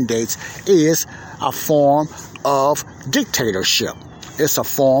mandates, is a form of dictatorship. It's a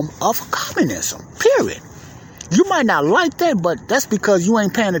form of communism, period. You might not like that, but that's because you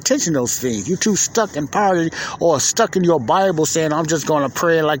ain't paying attention to those things. You're too stuck in party or stuck in your Bible saying, I'm just going to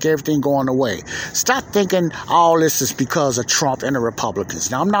pray like everything going away. Stop thinking all this is because of Trump and the Republicans.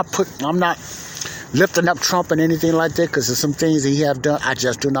 Now, I'm not lifting up Trump and anything like that because there's some things that he have done I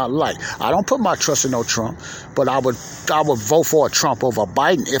just do not like. I don't put my trust in no Trump, but I would vote for a Trump over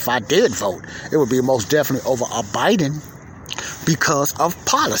Biden if I did vote. It would be most definitely over a Biden because of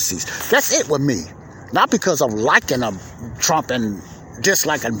policies. That's it with me. Not because of liking Trump and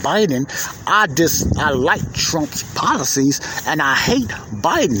disliking Biden. I like Trump's policies and I hate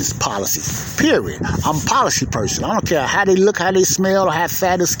Biden's policies. Period. I'm a policy person. I don't care how they look, how they smell, or how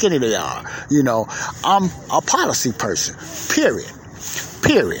fat or skinny they are. I'm a policy person. Period.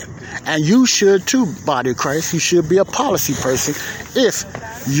 And you should too, body of Christ. You should be a policy person if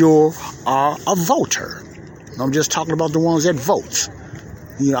you are a voter. I'm just talking about the ones that vote.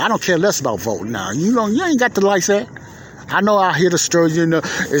 I don't care less about voting now. You ain't got the likes that. I know I hear the story,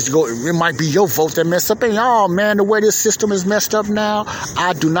 it might be your vote that messed up. And, oh, man, the way this system is messed up now,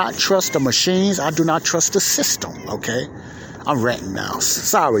 I do not trust the machines. I do not trust the system, okay? I'm ranting now.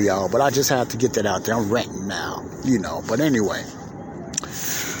 Sorry, y'all, but I just have to get that out there. I'm ranting now, But anyway.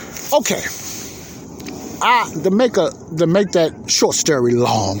 Okay. To make that short story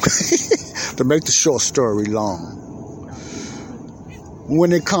long, to make the short story long,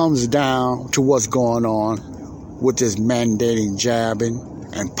 when it comes down to what's going on with this mandating jabbing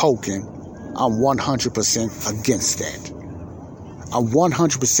and poking, I'm 100% against that. I'm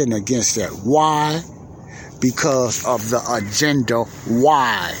 100% against that. Why? Because of the agenda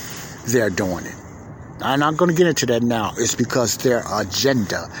why they're doing it. I'm not going to get into that now. It's because their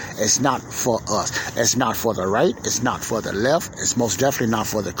agenda is not for us. It's not for the right. It's not for the left. It's most definitely not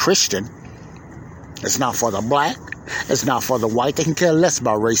for the Christian. It's not for the black. It's not for the white. They can care less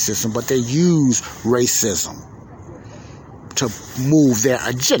about racism, but they use racism to move their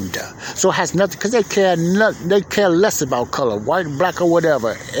agenda. So it has nothing, because they care less about color, white, black, or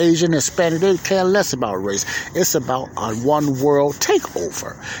whatever, Asian, Hispanic. They care less about race. It's about a one world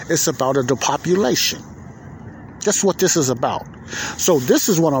takeover. It's about a depopulation. That's what this is about. So this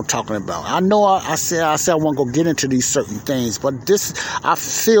is what I'm talking about. I know I said I want to go get into these certain things, but this I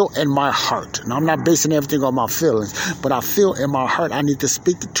feel in my heart, and I'm not basing everything on my feelings, but I feel in my heart I need to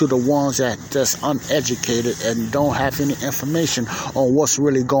speak to the ones that's uneducated and don't have any information on what's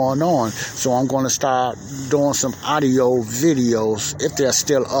really going on. So I'm going to start doing some audio videos, if they're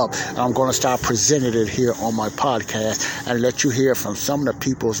still up, and I'm going to start presenting it here on my podcast and let you hear from some of the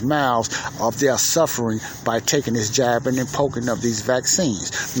people's mouths of their suffering by taking this jabbing and poking of these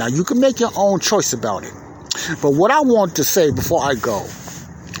vaccines. Now, you can make your own choice about it. But what I want to say before I go,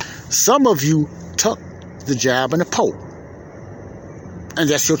 some of you took the jab and the poke, and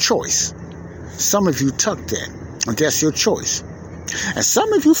that's your choice. Some of you took that, and that's your choice. And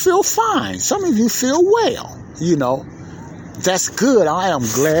some of you feel fine. Some of you feel well. That's good. I am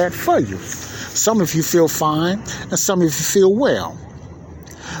glad for you. Some of you feel fine, and some of you feel well.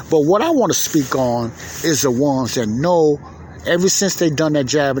 But what I want to speak on is the ones that know ever since they done that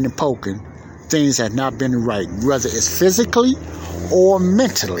jabbing and poking, things have not been right, whether it's physically or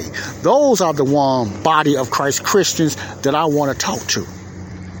mentally. Those are the one body of Christ Christians that I want to talk to.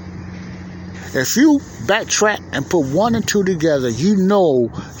 If you backtrack and put 1 and 2 together, you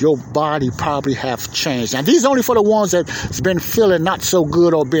know your body probably have changed. Now, these are only for the ones that's been feeling not so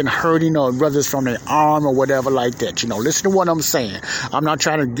good or been hurting, or whether it's from their arm or whatever like that. Listen to what I'm saying. I'm not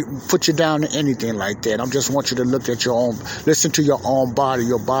trying to put you down to anything like that. I just want you to look at your own, listen to your own body.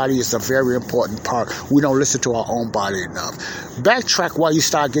 Your body is a very important part. We don't listen to our own body enough. Backtrack why you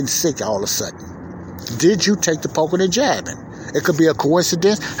start getting sick all of a sudden. Did you take the poking and jabbing? It could be a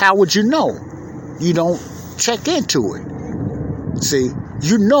coincidence. How would you know? You don't check into it. See,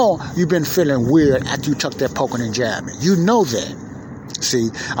 you've been feeling weird after you took that poking and jabbing. You know that.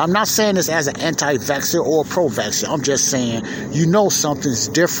 See, I'm not saying this as an anti-vaxxer or a pro-vaxxer. I'm just saying something's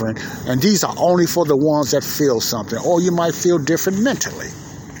different, and these are only for the ones that feel something, or you might feel different mentally.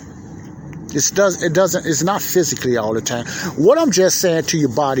 It's not physically all the time. What I'm just saying to your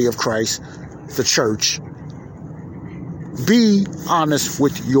body of Christ, the church, be honest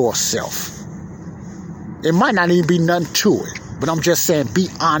with yourself. It might not even be nothing to it, but I'm just saying be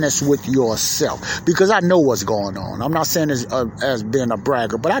honest with yourself, because I know what's going on. I'm not saying this as being a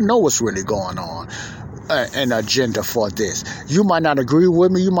bragger, but I know what's really going on. An agenda for this. You might not agree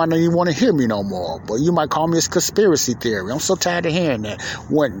with me. You might not even want to hear me no more. But you might call me a conspiracy theory. I'm so tired of hearing that.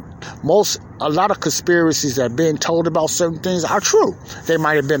 When a lot of conspiracies that are being told about certain things are true. They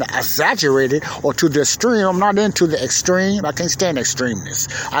might have been exaggerated or to the extreme. I'm not into the extreme. I can't stand extremeness.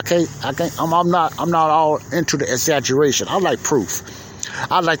 I'm not all into the exaggeration. I like proof.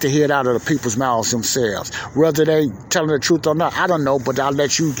 I'd like to hear it out of the people's mouths themselves. Whether they telling the truth or not, I don't know, but I'll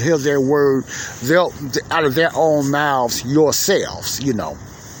let you hear their word out of their own mouths yourselves,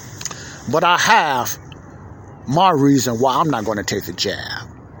 But I have my reason why I'm not going to take the jab,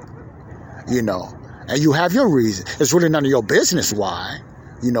 And you have your reason. It's really none of your business why.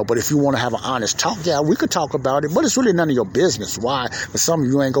 But if you want to have an honest talk, yeah, we could talk about it, but it's really none of your business. Why? Because some of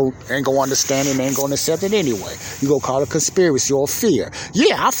you ain't gonna understand it and ain't gonna accept it anyway. You go call it conspiracy or fear.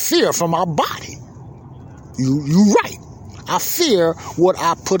 Yeah, I fear for my body. You right. I fear what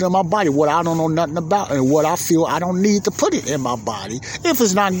I put in my body, what I don't know nothing about, and what I feel I don't need to put it in my body if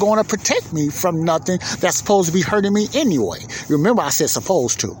it's not going to protect me from nothing that's supposed to be hurting me anyway. Remember, I said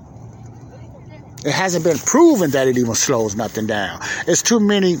supposed to. It hasn't been proven that it even slows nothing down. It's too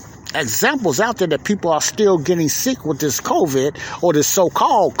many examples out there that people are still getting sick with this COVID, or this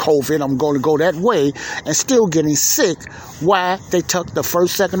so-called COVID, I'm going to go that way, and still getting sick. Why? They took the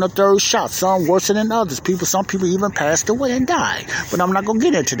first, second, or third shot. Some worse than others. Some people even passed away and died. But I'm not going to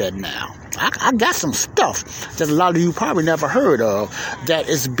get into that now. I got some stuff that a lot of you probably never heard of that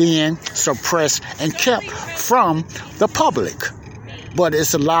is being suppressed and kept from the public. But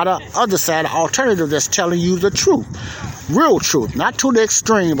it's a lot of other side alternative that's telling you the truth. Real truth. Not to the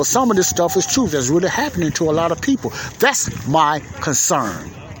extreme, but some of this stuff is truth that's really happening to a lot of people. That's my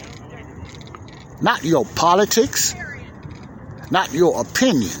concern. Not your politics. Not your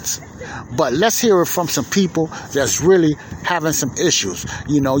opinions. But let's hear it from some people that's really having some issues.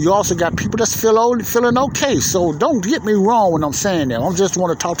 You also got people that's feeling okay. So don't get me wrong when I'm saying that. I just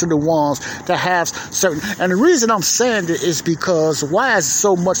want to talk to the ones that have certain. And the reason I'm saying that is because why is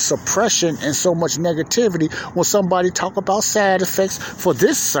so much suppression and so much negativity when somebody talk about side effects for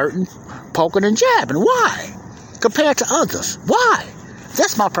this certain poking and jabbing? Why? Compared to others. Why?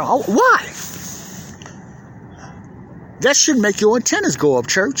 That's my problem. Why? That should make your antennas go up,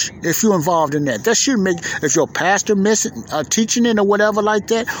 church, if you're involved in that. That should make, if your pastor teaching it or whatever like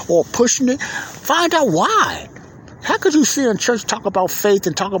that, or pushing it, find out why. How could you sit in church, talk about faith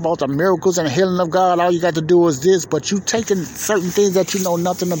and talk about the miracles and the healing of God? All you got to do is this, but you taking certain things that you know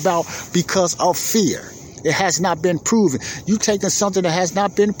nothing about because of fear. It has not been proven. You taking something that has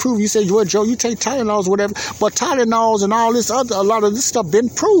not been proven. You say, well, Joe, you take Tylenols, whatever, but Tylenols and all this other, a lot of this stuff been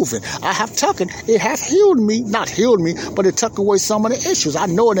proven. I have taken, it has healed me, not healed me, but it took away some of the issues. I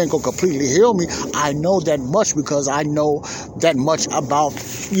know it ain't going to completely heal me. I know that much because I know that much about,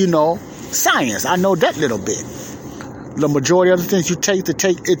 science. I know that little bit. The majority of the things you take,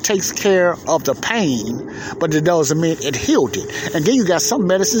 it takes care of the pain, but it doesn't mean it healed it. And then you got some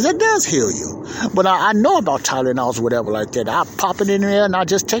medicines that does heal you. But I know about Tylenols or whatever like that. I pop it in there and I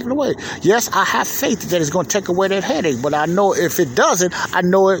just take it away. Yes, I have faith that it's going to take away that headache, but I know if it doesn't, I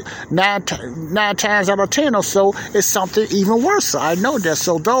know it nine times out of 10 or so, it's something even worse. So I know that.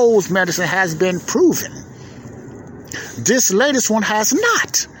 So those medicine has been proven. This latest one has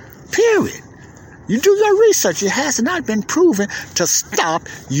not. Period. You do your research. It has not been proven to stop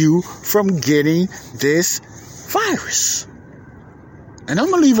you from getting this virus. And I'm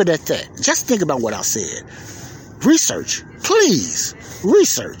going to leave it at that. Just think about what I said. Research. Please.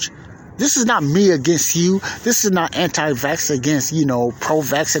 Research. This is not me against you. This is not anti-vax against,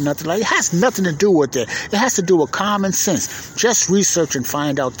 pro-vax or nothing like that. It has nothing to do with that. It has to do with common sense. Just research and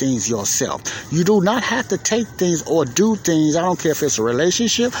find out things yourself. You do not have to take things or do things. I don't care if it's a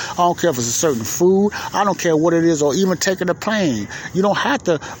relationship. I don't care if it's a certain food. I don't care what it is, or even taking a plane. You don't have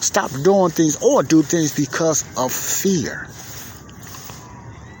to stop doing things or do things because of fear.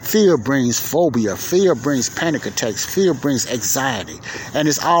 Fear brings phobia. Fear brings panic attacks. Fear brings anxiety. And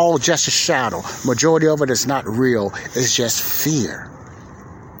it's all just a shadow. Majority of it is not real. It's just fear.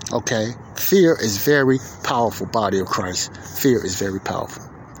 Okay? Fear is very powerful, body of Christ. Fear is very powerful.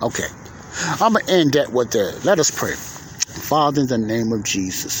 Okay. I'm going to end that with that. Let us pray. Father, in the name of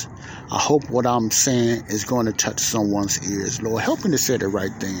Jesus, I hope what I'm saying is going to touch someone's ears. Lord, help me to say the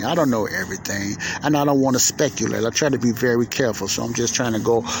right thing. I don't know everything, and I don't want to speculate. I try to be very careful, so I'm just trying to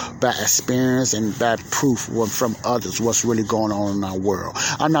go by experience and by proof from others what's really going on in our world.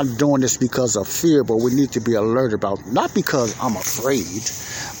 I'm not doing this because of fear, but we need to be alert about, not because I'm afraid,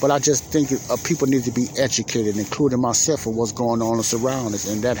 but I just think people need to be educated, including myself, of what's going on around us,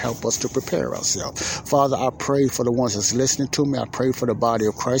 and that help us to prepare ourselves. Father, I pray for the ones that's listening to me. I pray for the body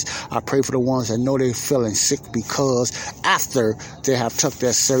of Christ. I pray for the ones that know they're feeling sick because after they have took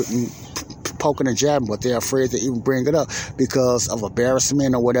that certain poking and jabbing, but they're afraid to even bring it up because of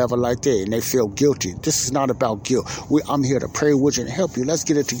embarrassment or whatever like that, and they feel guilty. This is not about guilt. I'm here to pray with you and help you. Let's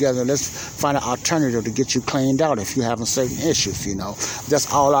get it together. Let's find an alternative to get you cleaned out if you're having certain issues,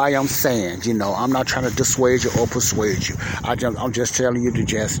 That's all I am saying, I'm not trying to dissuade you or persuade you. I'm just telling you to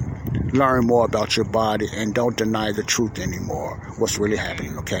just learn more about your body and don't deny the truth anymore. What's really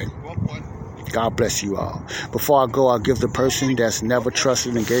happening, okay? God bless you all. Before I go, I'll give the person that's never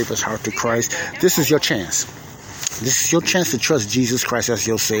trusted and gave his heart to Christ, this is your chance. This is your chance to trust Jesus Christ as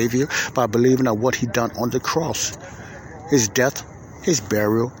your Savior by believing in what He done on the cross. His death, His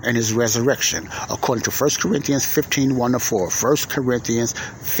burial, and His resurrection, according to 1 Corinthians 15:1-4. 1 Corinthians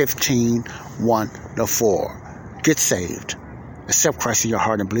 15:1-4. Get saved. Accept Christ in your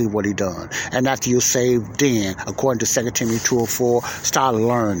heart and believe what He done. And after you're saved, then, according to 2 Timothy 2:4, start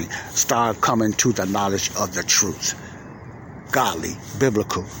learning. Start coming to the knowledge of the truth. Godly,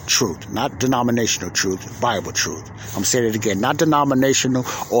 biblical truth. Not denominational truth, Bible truth. I'm saying it again. Not denominational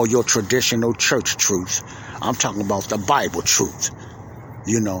or your traditional church truth. I'm talking about the Bible truth.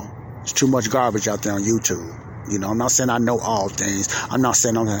 There's too much garbage out there on YouTube. I'm not saying I know all things. I'm not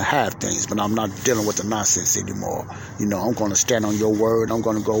saying I'm going to have things, but I'm not dealing with the nonsense anymore. I'm going to stand on your word. I'm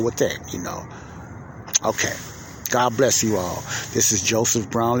going to go with that, Okay. God bless you all. This is Joseph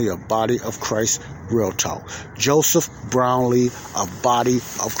Brownlee of Body of Christ Real Talk. Joseph Brownlee of Body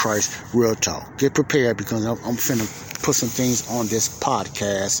of Christ Real Talk. Get prepared because I'm finna put some things on this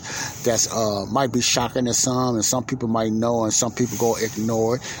podcast that's might be shocking to some, and some people might know, and some people go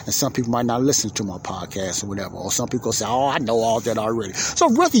ignore it, and some people might not listen to my podcast or whatever. Or some people say, I know all that already. So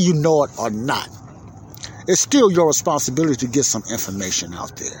whether you know it or not, it's still your responsibility to get some information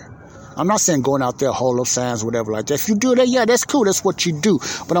out there. I'm not saying going out there, hold up signs, whatever like that. If you do that, yeah, that's cool. That's what you do.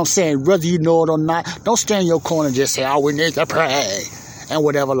 But I'm saying whether you know it or not, don't stand in your corner and just say, we need to pray. and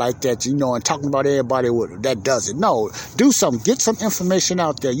whatever like that, you know, and talking about everybody that does it. No, do something. Get some information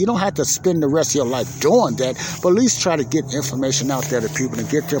out there. You don't have to spend the rest of your life doing that, but at least try to get information out there to people and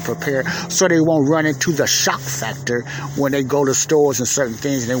get them prepared so they won't run into the shock factor when they go to stores and certain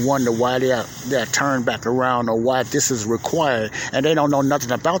things and they wonder why they're turned back around or why this is required, and they don't know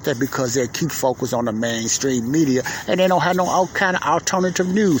nothing about that because they keep focused on the mainstream media and they don't have no kind of alternative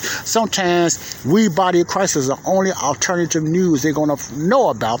news. Sometimes we, body of Christ, is the only alternative news they're going to know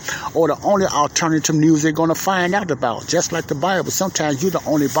about, or the only alternative news they're going to find out about. Just like the Bible, sometimes you're the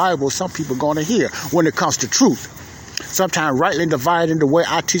only Bible some people are going to hear when it comes to truth. Sometimes rightly dividing the way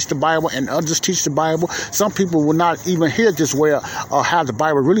I teach the Bible and others teach the Bible. Some people will not even hear this way or how the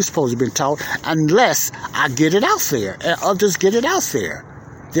Bible really supposed to be taught unless I get it out there and others get it out there.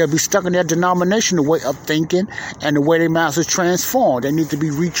 They'll be stuck in their denominational way of thinking and the way their minds are transformed. They need to be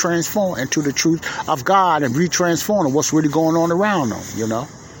retransformed into the truth of God and retransformed to what's really going on around them, you know.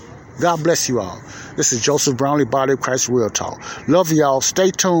 God bless you all. This is Joseph Brownlee, Body of Christ Real Talk. Love y'all.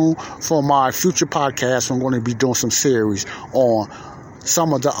 Stay tuned for my future podcast. I'm going to be doing some series on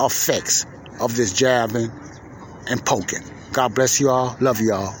some of the effects of this jabbing and poking. God bless you all. Love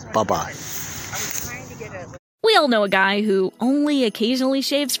you all. Bye-bye. We all know a guy who only occasionally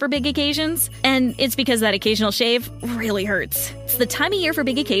shaves for big occasions, and it's because that occasional shave really hurts. It's the time of year for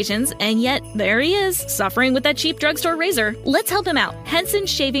big occasions, and yet there he is, suffering with that cheap drugstore razor. Let's help him out. Henson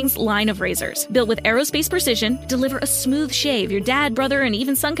Shaving's line of razors, built with aerospace precision, deliver a smooth shave your dad, brother, and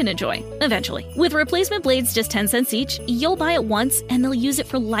even son can enjoy, eventually. With replacement blades just 10 cents each, you'll buy it once, and they'll use it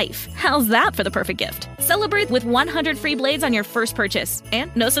for life. How's that for the perfect gift? Celebrate with 100 free blades on your first purchase,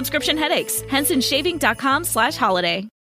 and no subscription headaches. HensonShaving.com/holiday.